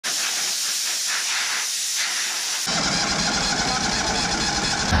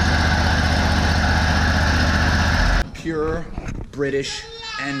pure British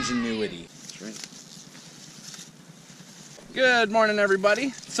ingenuity. That's right. Good morning, everybody.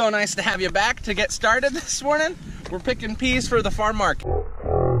 So nice to have you back to get started this morning. We're picking peas for the farm market.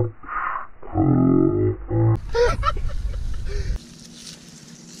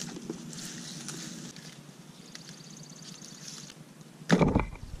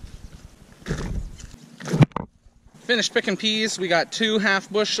 Finished picking peas. We got 2 half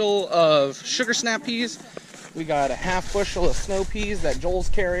bushel of sugar snap peas. We got a half bushel of snow peas that Joel's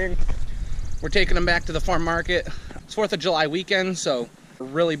carrying. We're taking them back to the farm market. It's 4th of July weekend, so we're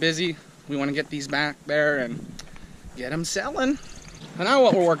really busy. We want to get these back there and get them selling. And now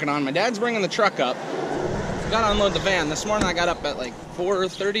what we're working on, my dad's bringing the truck up. Got to unload the van. This morning I got up at like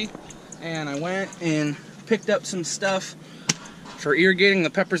 4:30 and I went and picked up some stuff for irrigating the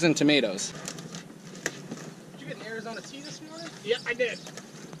peppers and tomatoes. Did you get an Arizona tea this morning? Yeah, I did.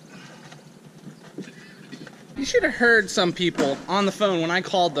 You should have heard some people on the phone when I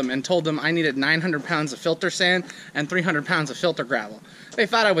called them and told them I needed 900 pounds of filter sand and 300 pounds of filter gravel. They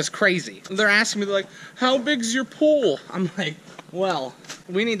thought I was crazy. They're asking me, they're like, how big's your pool? I'm like, well,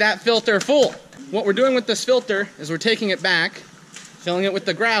 we need that filter full. What we're doing with this filter is we're taking it back, filling it with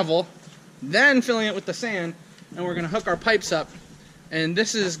the gravel, then filling it with the sand, and we're gonna hook our pipes up. And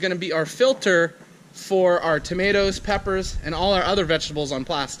this is gonna be our filter for our tomatoes, peppers, and all our other vegetables on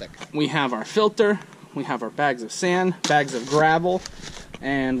plastic. We have our filter, we have our bags of sand, bags of gravel,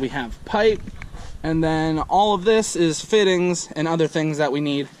 and we have pipe, and then all of this is fittings and other things that we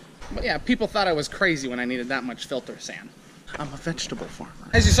need. But yeah, people thought I was crazy when I needed that much filter sand. I'm a vegetable farmer.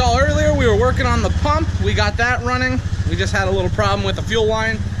 As you saw earlier, we were working on the pump. We got that running. We just had a little problem with the fuel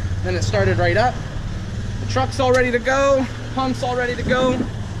line. Then it started right up. The truck's all ready to go. Pump's all ready to go.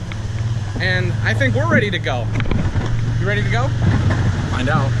 And I think we're ready to go. You ready to go? Find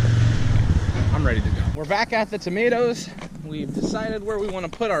out. I'm ready to go. We're back at the tomatoes. We've decided where we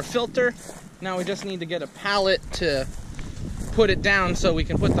want to put our filter. Now we just need to get a pallet to put it down so we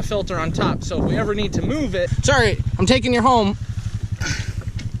can put the filter on top. So if we ever need to move it... Sorry, I'm taking you home.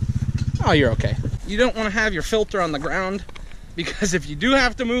 Oh, you're okay. You don't want to have your filter on the ground because if you do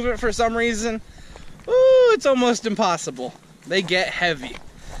have to move it for some reason, ooh, it's almost impossible. They get heavy,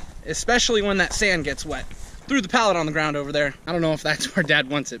 especially when that sand gets wet. Threw the pallet on the ground over there. I don't know if that's where Dad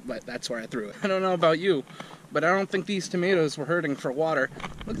wants it, but that's where I threw it. I don't know about you, but I don't think these tomatoes were hurting for water.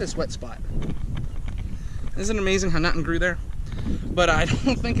 Look at this wet spot. Isn't it amazing how nothing grew there? But I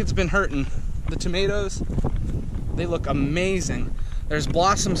don't think it's been hurting. The tomatoes, they look amazing. There's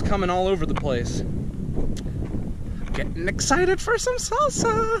blossoms coming all over the place. Getting excited for some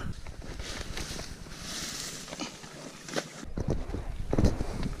salsa.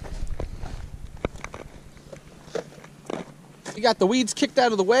 We got the weeds kicked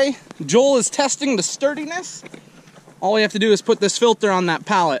out of the way. Joel is testing the sturdiness. All we have to do is put this filter on that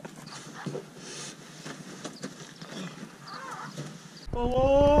pallet.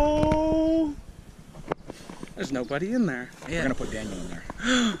 Hello? There's nobody in there. Yeah. We're gonna put Daniel in there.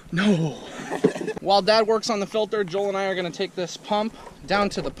 No. While Dad works on the filter, Joel and I are gonna take this pump down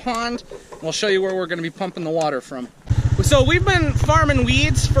to the pond. We'll show you where we're gonna be pumping the water from. So we've been farming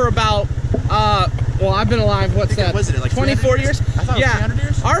weeds for about, well, I've been alive, what's that? Was it like 24 years? I thought it was 300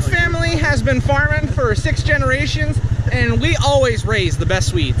 years? Our family has been farming for 6 generations, and we always raise the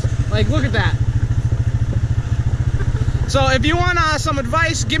best weeds. Like, look at that. So if you want some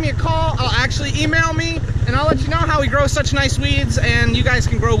advice, give me a call. I'll actually email me, and I'll let you know how we grow such nice weeds, and you guys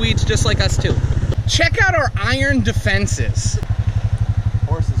can grow weeds just like us too. Check out our iron defenses.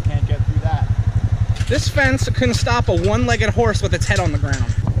 Horses can't get through that. This fence couldn't stop a one-legged horse with its head on the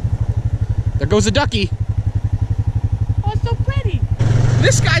ground. There goes a ducky. Oh, it's so pretty.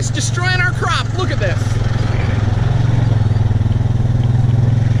 This guy's destroying our crop. Look at this.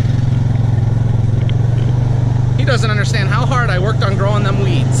 He doesn't understand how hard I worked on growing them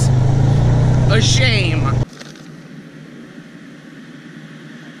weeds. A shame.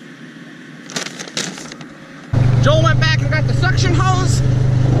 Joel went back and got the suction hose.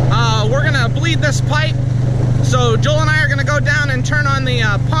 We're gonna bleed this pipe. So Joel and I are gonna go down and turn on the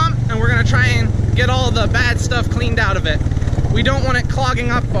pump, and we're gonna try and get all the bad stuff cleaned out of it. We don't want it clogging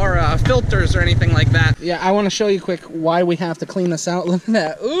up our filters or anything like that. Yeah, I wanna show you quick why we have to clean this out. Look at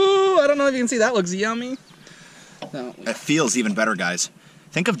that. Ooh, I don't know if you can see, that looks yummy. No. It feels even better, guys.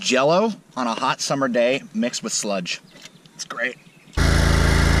 Think of Jell-O on a hot summer day mixed with sludge. It's great.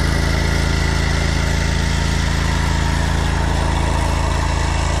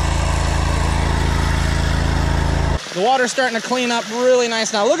 The water's starting to clean up really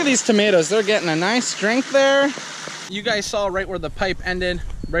nice now. Look at these tomatoes. They're getting a nice strength there. You guys saw right where the pipe ended,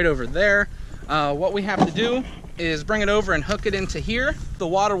 right over there. What we have to do is bring it over and hook it into here. The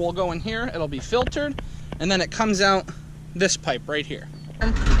water will go in here, it'll be filtered, and then it comes out this pipe right here.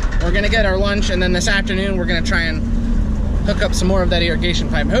 We're gonna get our lunch, and then this afternoon we're gonna try and hook up some more of that irrigation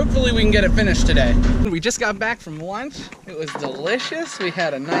pipe. Hopefully we can get it finished today. We just got back from lunch. It was delicious. We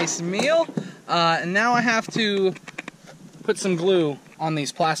had a nice meal. And now I have to put some glue on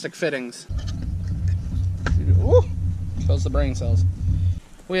these plastic fittings. Ooh, kills the brain cells.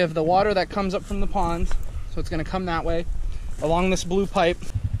 We have the water that comes up from the ponds, so it's gonna come that way, along this blue pipe.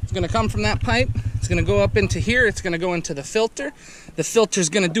 It's gonna come from that pipe. It's gonna go up into here. It's gonna go into the filter. The filter's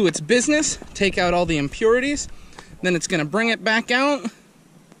gonna do its business, take out all the impurities. Then it's gonna bring it back out,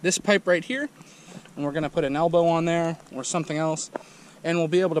 this pipe right here, and we're gonna put an elbow on there or something else, and we'll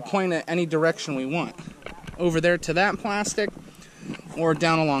be able to point it any direction we want. Over there to that plastic, or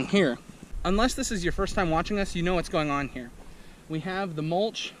down along here. Unless this is your first time watching us, you know what's going on here. We have the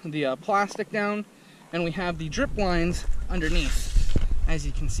mulch, the plastic down, and we have the drip lines underneath, as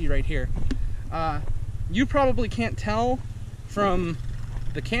you can see right here. You probably can't tell from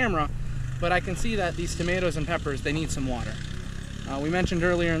the camera, but I can see that these tomatoes and peppers, they need some water. We mentioned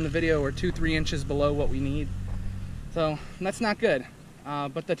earlier in the video we're 2-3 inches below what we need. So that's not good.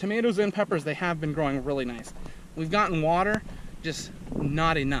 But the tomatoes and peppers, they have been growing really nice. We've gotten water, just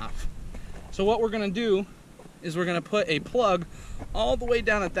not enough. So what we're gonna do is we're gonna put a plug all the way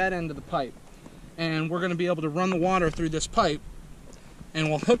down at that end of the pipe. And we're gonna be able to run the water through this pipe. And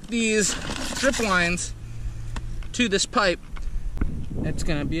we'll hook these drip lines to this pipe. It's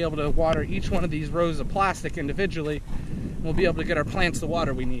going to be able to water each one of these rows of plastic individually. We'll be able to get our plants the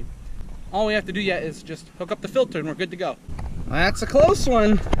water we need. All we have to do yet is just hook up the filter and we're good to go. That's a close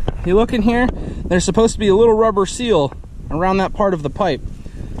one. You look in here, there's supposed to be a little rubber seal around that part of the pipe.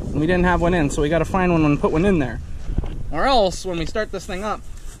 And we didn't have one in, so we got to find one and put one in there. Or else, when we start this thing up,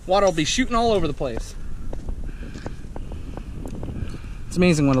 water will be shooting all over the place. It's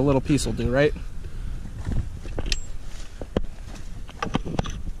amazing what a little piece will do, right?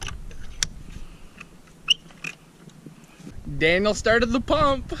 Daniel started the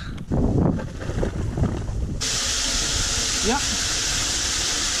pump. Yep.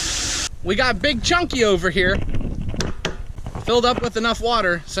 We got Big Chunky over here, filled up with enough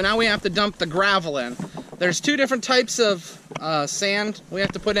water, so now we have to dump the gravel in. There's two different types of sand we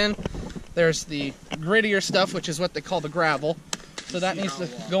have to put in. There's the grittier stuff, which is what they call the gravel. So that needs to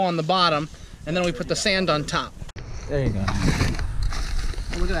go on the bottom, and then we put the sand on top. There you go.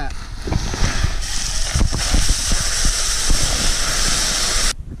 Oh, look at that.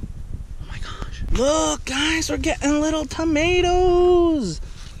 Look, guys, we're getting little tomatoes.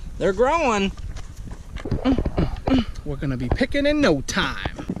 They're growing. We're gonna be picking in no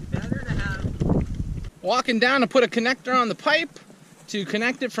time. Walking down to put a connector on the pipe to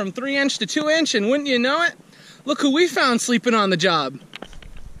connect it from 3-inch to 2-inch, and wouldn't you know it, look who we found sleeping on the job.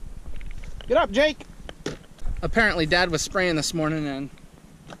 Get up, Jake. Apparently, Dad was spraying this morning, and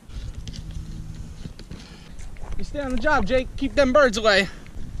you stay on the job, Jake. Keep them birds away.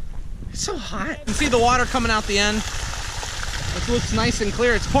 It's so hot. You can see the water coming out the end. It looks nice and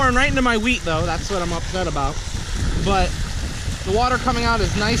clear. It's pouring right into my wheat though. That's what I'm upset about. But the water coming out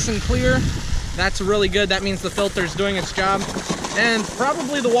is nice and clear. That's really good. That means the filter's doing its job. And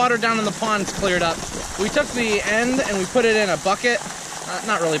probably the water down in the pond's cleared up. We took the end and we put it in a bucket.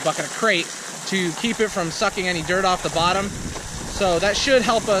 Not really a bucket, a crate, to keep it from sucking any dirt off the bottom. So that should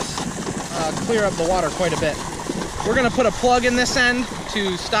help us clear up the water quite a bit. We're gonna put a plug in this end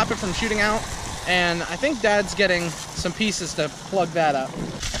to stop it from shooting out, and I think Dad's getting some pieces to plug that up.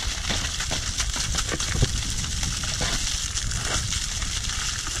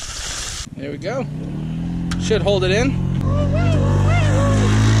 There we go. Should hold it in.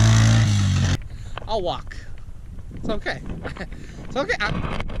 I'll walk. It's okay. It's okay.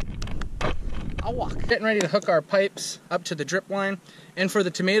 I'll walk. Getting ready to hook our pipes up to the drip line. And for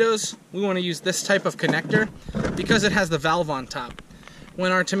the tomatoes, we want to use this type of connector because it has the valve on top.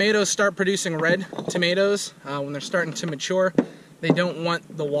 When our tomatoes start producing red tomatoes, when they're starting to mature, they don't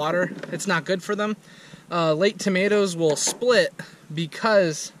want the water. It's not good for them. Late tomatoes will split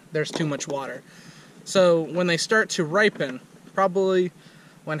because there's too much water. So when they start to ripen, probably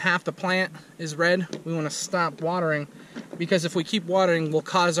when half the plant is red, we want to stop watering, because if we keep watering, we'll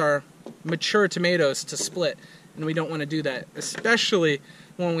cause our mature tomatoes to split, and we don't want to do that, especially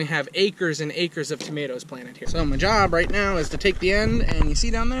when we have acres and acres of tomatoes planted here. So my job right now is to take the end, and you see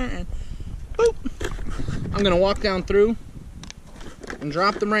down there, and boop, I'm going to walk down through and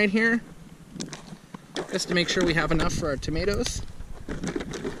drop them right here, just to make sure we have enough for our tomatoes,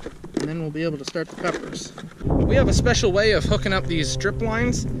 and then we'll be able to start the peppers. We have a special way of hooking up these drip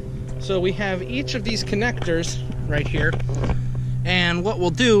lines. So we have each of these connectors right here. And what we'll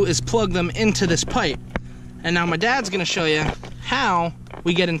do is plug them into this pipe. And now my dad's gonna show you how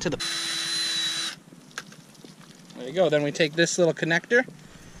we get into the... There you go, then we take this little connector.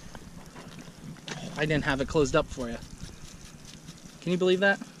 I didn't have it closed up for you. Can you believe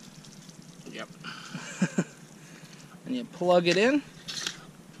that? Yep. And you plug it in.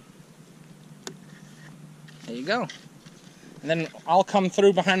 There you go. And then I'll come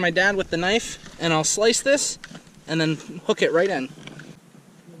through behind my dad with the knife and I'll slice this and then hook it right in.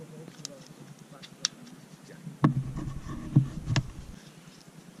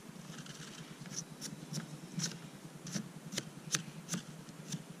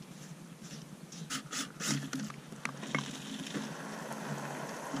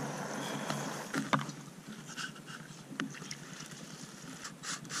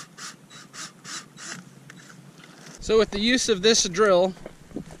 So with the use of this drill,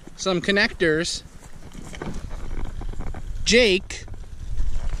 some connectors, Jake,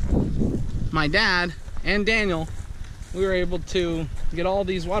 my dad, and Daniel, we were able to get all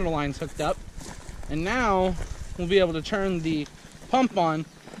these water lines hooked up. And now we'll be able to turn the pump on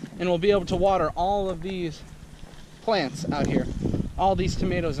and we'll be able to water all of these plants out here, all these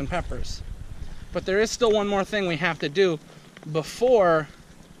tomatoes and peppers. But there is still one more thing we have to do before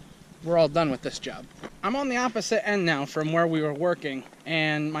we're all done with this job. I'm on the opposite end now from where we were working,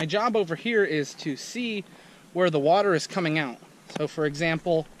 and my job over here is to see where the water is coming out. So for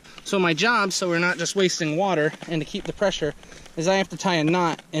example, my job, so we're not just wasting water and to keep the pressure, is I have to tie a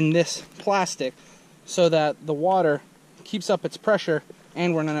knot in this plastic so that the water keeps up its pressure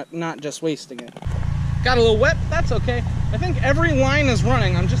and we're not just wasting it. Got a little wet, that's okay. I think every line is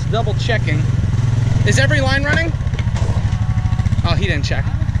running. I'm just double checking. Is every line running? Oh, he didn't check.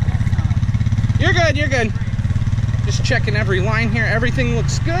 You're good, you're good. Just checking every line here. Everything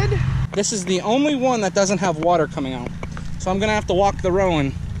looks good. This is the only one that doesn't have water coming out. So I'm gonna have to walk the row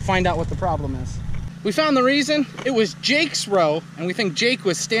and find out what the problem is. We found the reason. It was Jake's row, and we think Jake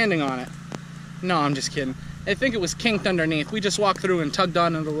was standing on it. No, I'm just kidding. I think it was kinked underneath. We just walked through and tugged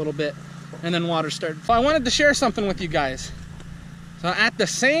on it a little bit, and then water started. So I wanted to share something with you guys. So at the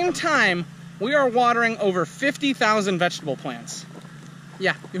same time, we are watering over 50,000 vegetable plants.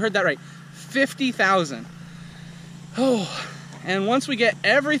 Yeah, you heard that right. 50,000. Oh, and once we get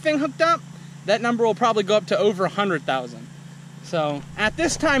everything hooked up, that number will probably go up to over 100,000. So at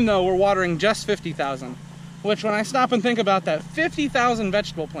this time though, we're watering just 50,000, which when I stop and think about that, 50,000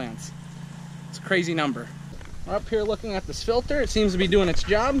 vegetable plants, it's a crazy number. We're up here looking at this filter. It seems to be doing its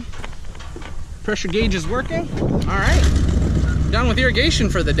job. Pressure gauge is working. All right, done with irrigation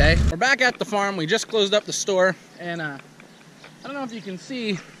for the day. We're back at the farm. We just closed up the store, and I don't know if you can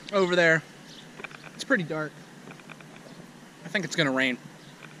see over there. It's pretty dark. I think it's gonna rain.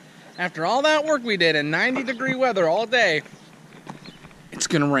 After all that work we did in 90-degree weather all day, it's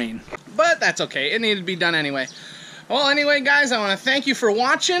gonna rain. But that's okay, it needed to be done anyway. Well, anyway, guys, I wanna thank you for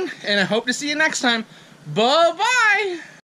watching, and I hope to see you next time. Bye-bye!